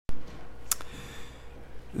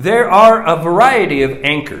There are a variety of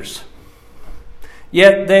anchors,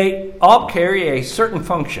 yet they all carry a certain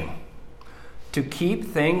function: to keep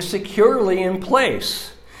things securely in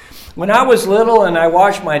place. When I was little and I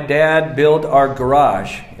watched my dad build our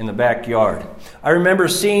garage in the backyard, I remember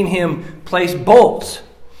seeing him place bolts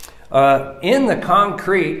in the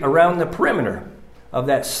concrete around the perimeter of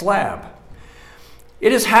that slab.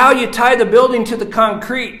 "It is how you tie the building to the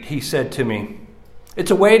concrete," he said to me. "It's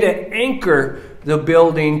a way to anchor the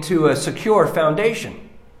building to a secure foundation."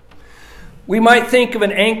 We might think of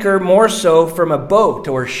an anchor more so from a boat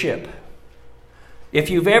or ship. If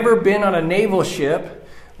you've ever been on a naval ship,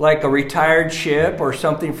 like a retired ship or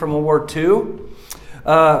something from World War II,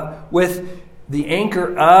 with the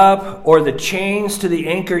anchor up or the chains to the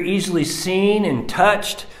anchor easily seen and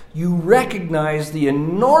touched, you recognize the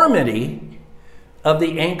enormity of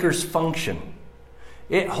the anchor's function.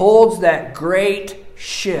 It holds that great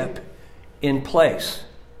ship in place.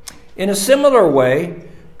 In a similar way,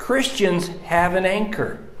 Christians have an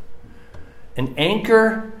anchor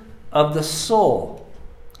of the soul.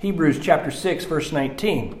 Hebrews chapter 6, verse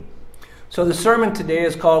 19. So the sermon today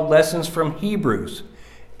is called Lessons from Hebrews.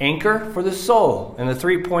 Anchor for the soul. And the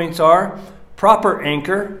 3 points are: proper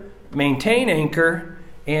anchor, maintain anchor,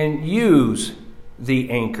 and use the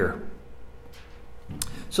anchor.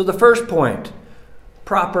 So the first point,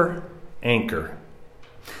 proper anchor.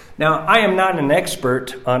 Now, I am not an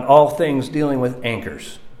expert on all things dealing with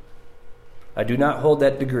anchors. I do not hold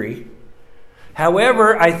that degree.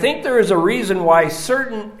 However, I think there is a reason why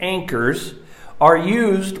certain anchors are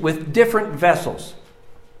used with different vessels.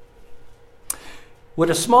 Would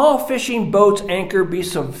a small fishing boat's anchor be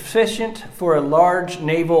sufficient for a large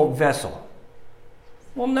naval vessel?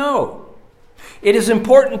 Well, no. It is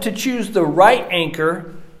important to choose the right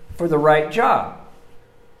anchor for the right job.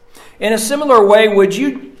 In a similar way, would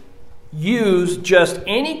you use just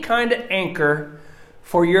any kind of anchor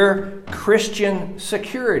for your Christian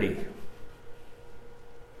security?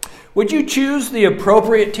 Would you choose the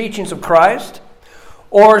appropriate teachings of Christ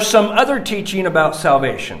or some other teaching about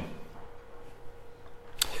salvation?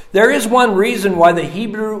 There is one reason why the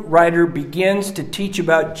Hebrew writer begins to teach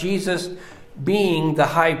about Jesus being the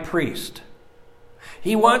high priest.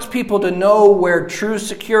 He wants people to know where true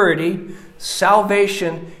security,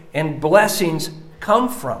 salvation, and blessings come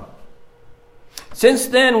from. Since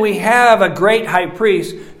then, we have a great high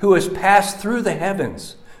priest who has passed through the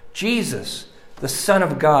heavens, Jesus, the Son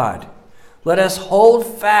of God. Let us hold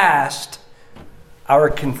fast our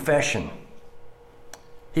confession.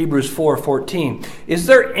 Hebrews 4:14. Is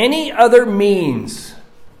there any other means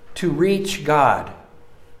to reach God?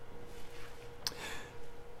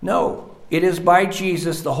 No. It is by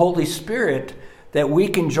Jesus, the Holy Spirit, that we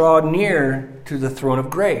can draw near to the throne of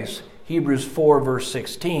grace. Hebrews 4, verse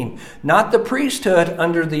 16. Not the priesthood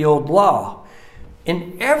under the old law.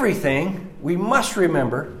 In everything, we must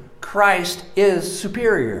remember Christ is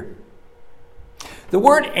superior. The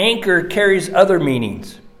word anchor carries other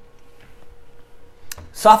meanings.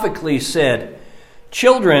 Sophocles said,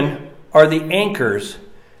 "Children are the anchors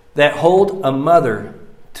that hold a mother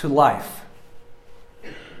to life."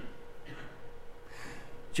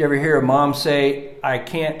 Did you ever hear a mom say, "I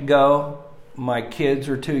can't go, my kids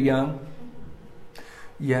are too young"?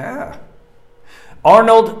 Yeah.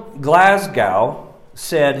 Arnold Glasgow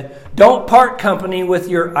said, "Don't part company with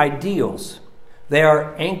your ideals. They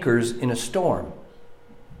are anchors in a storm."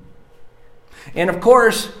 And of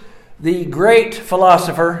course, the great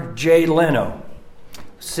philosopher Jay Leno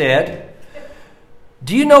said,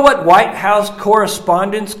 "Do you know what White House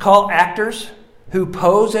correspondents call actors who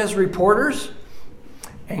pose as reporters?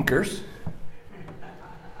 Anchors."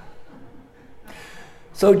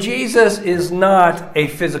 So Jesus is not a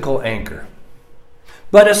physical anchor,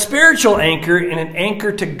 but a spiritual anchor and an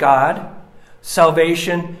anchor to God,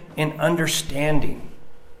 salvation, and understanding.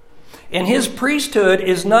 And his priesthood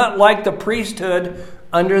is not like the priesthood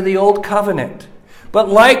under the old covenant, but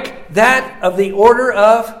like that of the order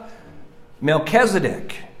of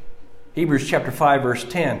Melchizedek. Hebrews chapter 5, verse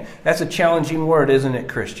 10. That's a challenging word, isn't it,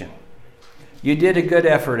 Christian? You did a good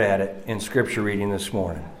effort at it in scripture reading this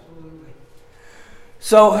morning.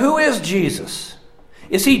 So who is Jesus?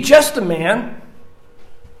 Is he just a man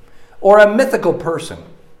or a mythical person?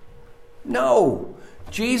 No.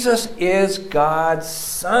 Jesus is God's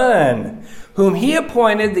Son, whom he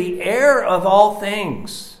appointed the heir of all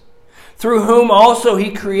things, through whom also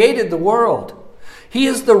he created the world. He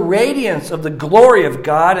is the radiance of the glory of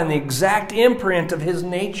God and the exact imprint of his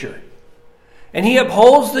nature. And he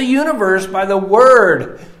upholds the universe by the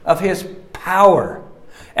word of his power.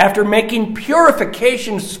 After making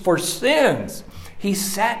purifications for sins, He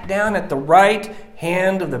sat down at the right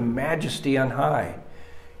hand of the Majesty on high.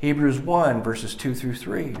 Hebrews 1, verses 2 through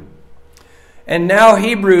 3. And now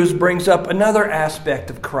Hebrews brings up another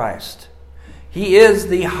aspect of Christ. He is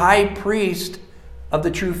the high priest of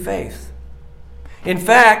the true faith. In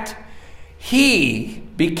fact, he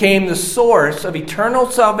became the source of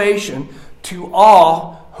eternal salvation to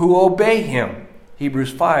all who obey him.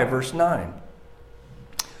 Hebrews 5, verse 9.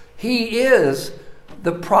 He is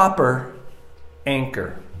the proper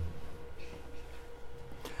anchor.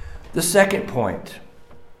 The second point,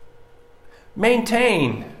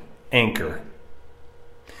 maintain anchor.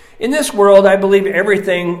 In this world, I believe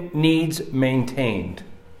everything needs maintained.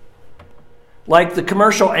 Like the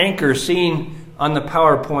commercial anchor seen on the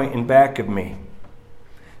PowerPoint in back of me.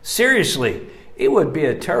 Seriously, it would be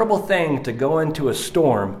a terrible thing to go into a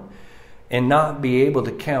storm and not be able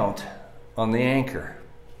to count on the anchor.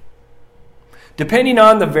 Depending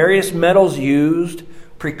on the various metals used,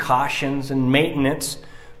 precautions and maintenance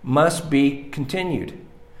must be continued.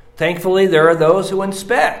 Thankfully, there are those who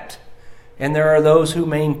inspect, and there are those who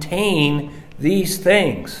maintain these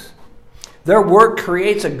things. Their work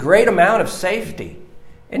creates a great amount of safety,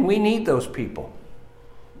 and we need those people.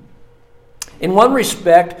 In one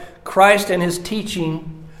respect, Christ and his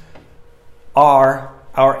teaching are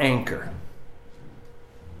our anchor.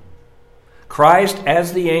 Christ,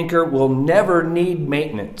 as the anchor, will never need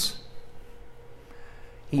maintenance.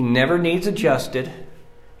 He never needs adjusted.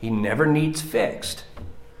 He never needs fixed.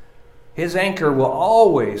 His anchor will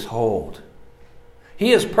always hold.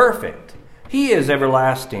 He is perfect. He is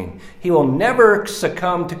everlasting. He will never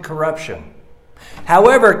succumb to corruption.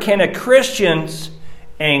 However, can a Christian's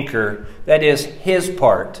anchor, that is his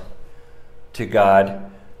part to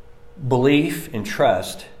God, belief and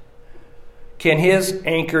trust, can his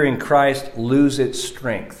anchor in Christ lose its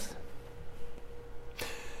strength?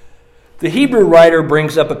 The Hebrew writer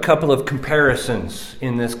brings up a couple of comparisons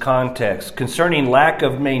in this context concerning lack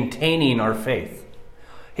of maintaining our faith.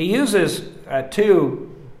 He uses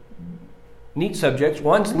two neat subjects.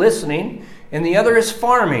 One's listening, and the other is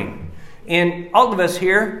farming. And all of us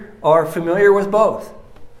here are familiar with both.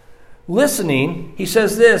 Listening, he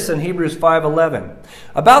says this in Hebrews 5:11.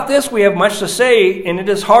 About this we have much to say, and it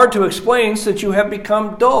is hard to explain since you have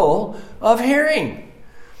become dull of hearing.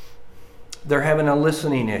 They're having a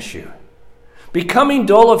listening issue. Becoming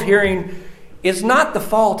dull of hearing is not the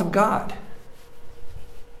fault of God.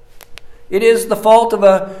 It is the fault of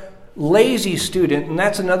a lazy student, and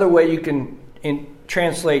that's another way you can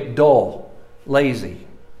translate dull, lazy,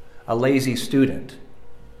 a lazy student.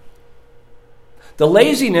 The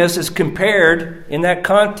laziness is compared in that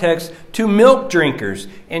context to milk drinkers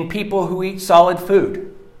and people who eat solid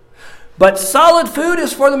food. But solid food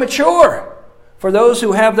is for the mature, for those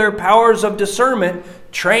who have their powers of discernment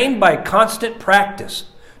trained by constant practice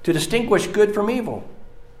to distinguish good from evil.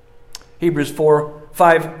 Hebrews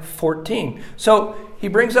 5:14. So he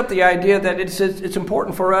brings up the idea that it's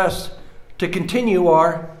important for us to continue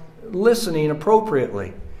our listening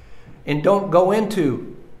appropriately and don't go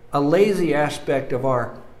into a lazy aspect of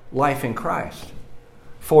our life in Christ,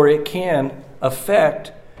 for it can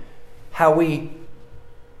affect how we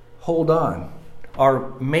hold on, our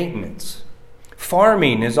maintenance.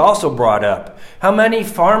 Farming is also brought up. How many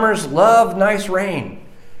farmers love nice rain?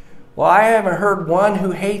 Well, I haven't heard one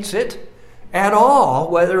who hates it at all,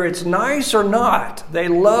 whether it's nice or not. They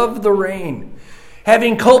love the rain.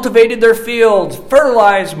 Having cultivated their fields,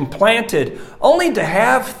 fertilized and planted, only to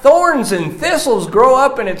have thorns and thistles grow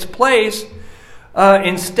up in its place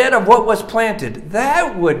instead of what was planted.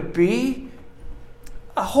 That would be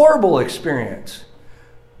a horrible experience.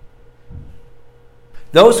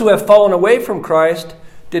 Those who have fallen away from Christ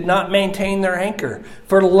did not maintain their anchor.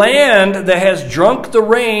 For land that has drunk the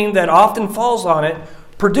rain that often falls on it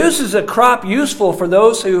produces a crop useful for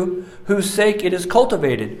those whose sake it is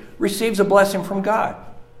cultivated, receives a blessing from God.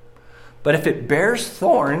 But if it bears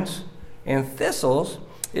thorns and thistles,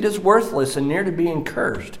 it is worthless and near to being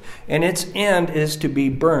cursed, and its end is to be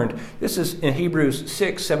burned. This is in Hebrews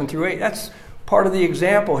 6:7-8. That's part of the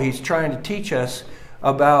example he's trying to teach us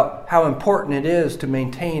about how important it is to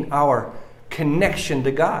maintain our connection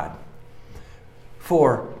to God.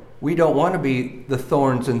 For we don't want to be the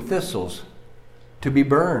thorns and thistles to be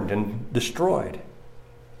burned and destroyed.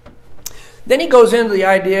 Then he goes into the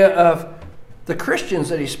idea of the Christians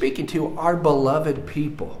that he's speaking to are beloved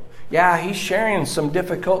people. Yeah, he's sharing some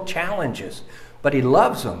difficult challenges, but he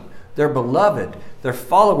loves them. They're beloved. They're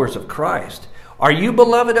followers of Christ. Are you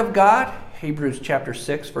beloved of God? Hebrews chapter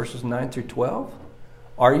 6, verses 9-12.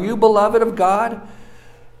 Are you beloved of God?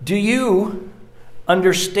 Do you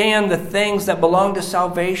understand the things that belong to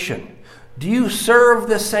salvation? Do you serve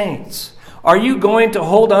the saints? Are you going to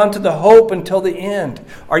hold on to the hope until the end?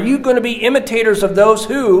 Are you going to be imitators of those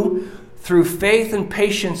who, through faith and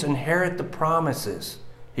patience, inherit the promises?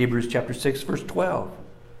 Hebrews chapter 6, verse 12.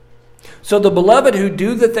 So the beloved who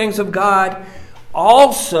do the things of God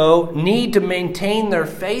also need to maintain their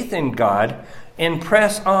faith in God and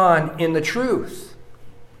press on in the truth.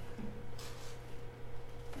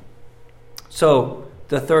 So,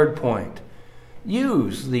 the third point,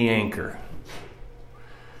 use the anchor.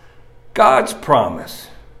 God's promise.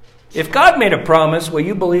 If God made a promise, will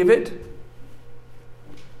you believe it?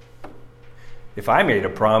 If I made a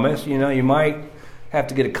promise, you might have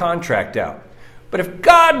to get a contract out. But if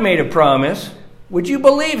God made a promise, would you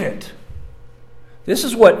believe it? This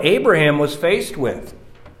is what Abraham was faced with.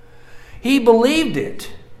 He believed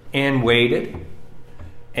it and waited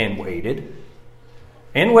and waited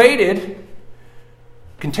and waited,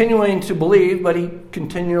 continuing to believe, but he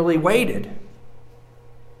continually waited.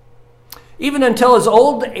 Even until his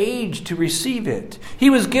old age to receive it. He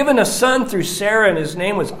was given a son through Sarah, and his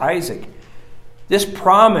name was Isaac. This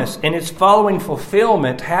promise and its following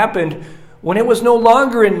fulfillment happened when it was no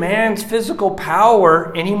longer in man's physical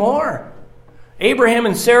power anymore. Abraham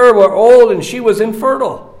and Sarah were old and she was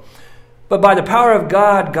infertile. But by the power of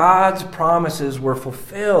God, God's promises were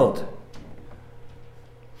fulfilled.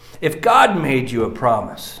 If God made you a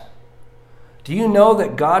promise, do you know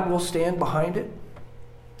that God will stand behind it?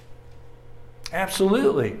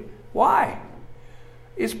 Absolutely. Why?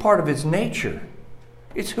 It's part of his nature.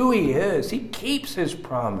 It's who he is. He keeps his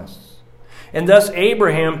promise. And thus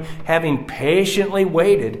Abraham, having patiently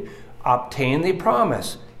waited, obtained the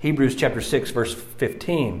promise. Hebrews chapter 6, verse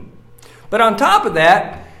 15. But on top of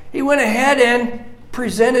that, he went ahead and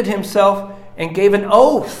presented himself and gave an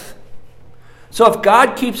oath. So if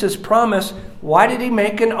God keeps his promise, why did he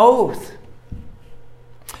make an oath?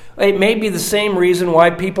 It may be the same reason why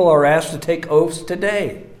people are asked to take oaths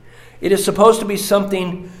today. It is supposed to be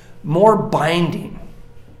something more binding.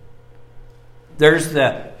 There's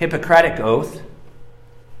the Hippocratic Oath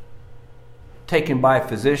taken by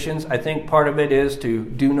physicians. I think part of it is to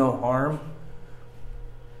do no harm.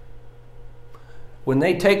 When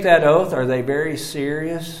they take that oath, are they very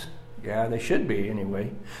serious? Yeah, they should be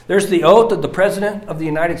anyway. There's the oath of the President of the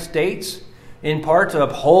United States, in part to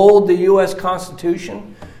uphold the U.S.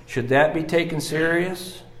 Constitution. Should that be taken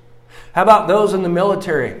serious? How about those in the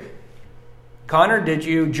military? Connor, did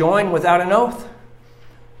you join without an oath?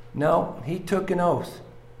 No, he took an oath.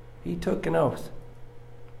 He took an oath.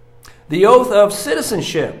 The oath of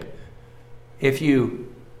citizenship. If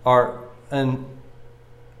you are a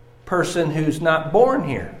person who's not born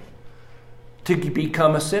here, to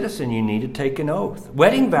become a citizen, you need to take an oath.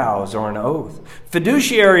 Wedding vows are an oath.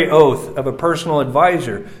 Fiduciary oath of a personal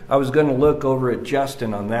advisor. I was going to look over at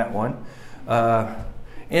Justin on that one.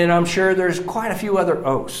 And I'm sure there's quite a few other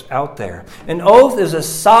oaths out there. An oath is a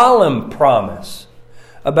solemn promise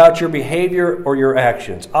about your behavior or your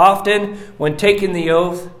actions. Often, when taking the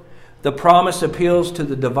oath, the promise appeals to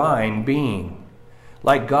the divine being,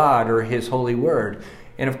 like God or his holy word.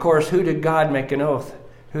 And of course, who did God make an oath?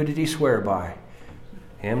 Who did he swear by?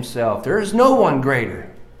 Himself. There is no one greater.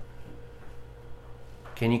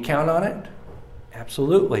 Can you count on it?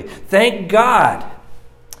 Absolutely. Thank God.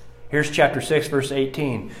 Here's chapter 6, verse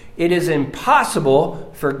 18. It is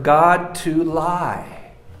impossible for God to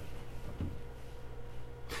lie.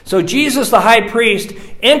 So Jesus, the high priest,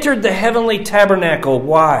 entered the heavenly tabernacle.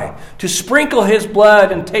 Why? To sprinkle his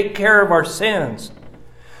blood and take care of our sins.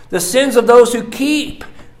 The sins of those who keep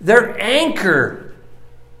their anchor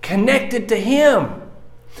connected to him.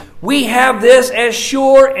 We have this as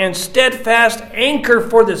sure and steadfast anchor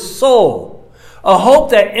for the soul, a hope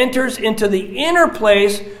that enters into the inner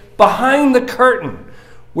place behind the curtain,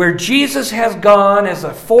 where Jesus has gone as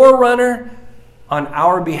a forerunner on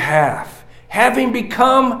our behalf, having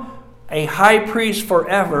become a high priest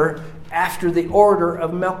forever after the order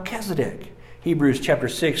of Melchizedek. Hebrews chapter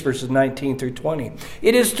 6, verses 19 through 20.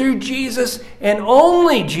 It is through Jesus and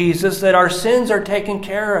only Jesus that our sins are taken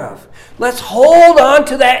care of. Let's hold on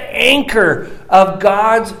to that anchor of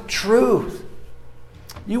God's truth.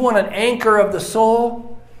 You want an anchor of the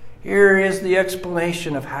soul? Here is the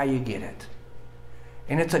explanation of how you get it.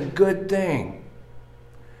 And it's a good thing.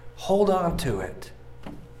 Hold on to it.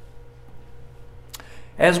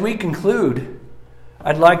 As we conclude,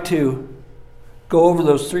 I'd like to go over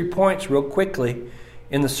those 3 points real quickly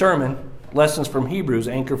in the sermon, Lessons from Hebrews,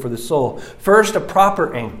 Anchor for the Soul. First, a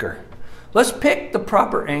proper anchor. Let's pick the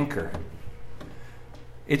proper anchor.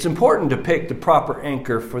 It's important to pick the proper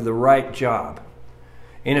anchor for the right job.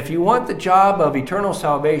 And if you want the job of eternal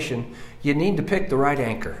salvation, you need to pick the right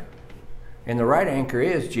anchor. And the right anchor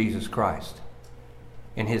is Jesus Christ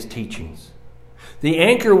and His teachings. The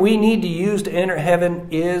anchor we need to use to enter heaven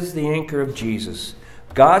is the anchor of Jesus,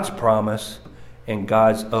 God's promise and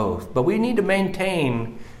God's oath. But we need to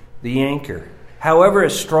maintain the anchor. However,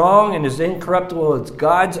 as strong and as incorruptible as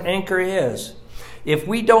God's anchor is, if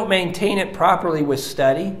we don't maintain it properly with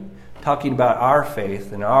study, talking about our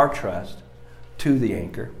faith and our trust to the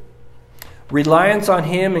anchor, reliance on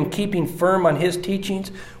Him and keeping firm on His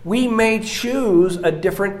teachings, we may choose a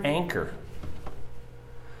different anchor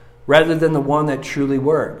rather than the one that truly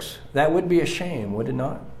works. That would be a shame, would it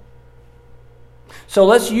not? So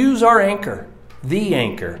let's use our anchor, the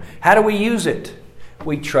anchor. How do we use it?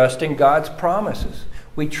 We trust in God's promises.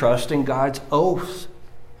 We trust in God's oaths.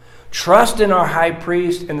 Trust in our high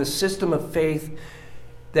priest and the system of faith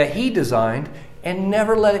that He designed, and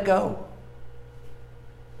never let it go.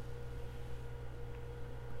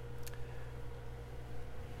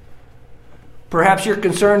 Perhaps you're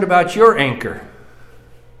concerned about your anchor.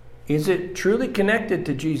 Is it truly connected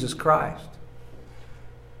to Jesus Christ?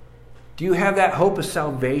 Do you have that hope of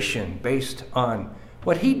salvation based on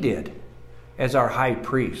what He did as our high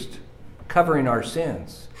priest, covering our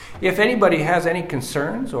sins? If anybody has any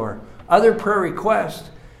concerns or other prayer requests,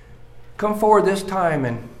 come forward this time,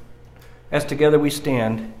 and as together we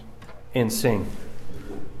stand and sing.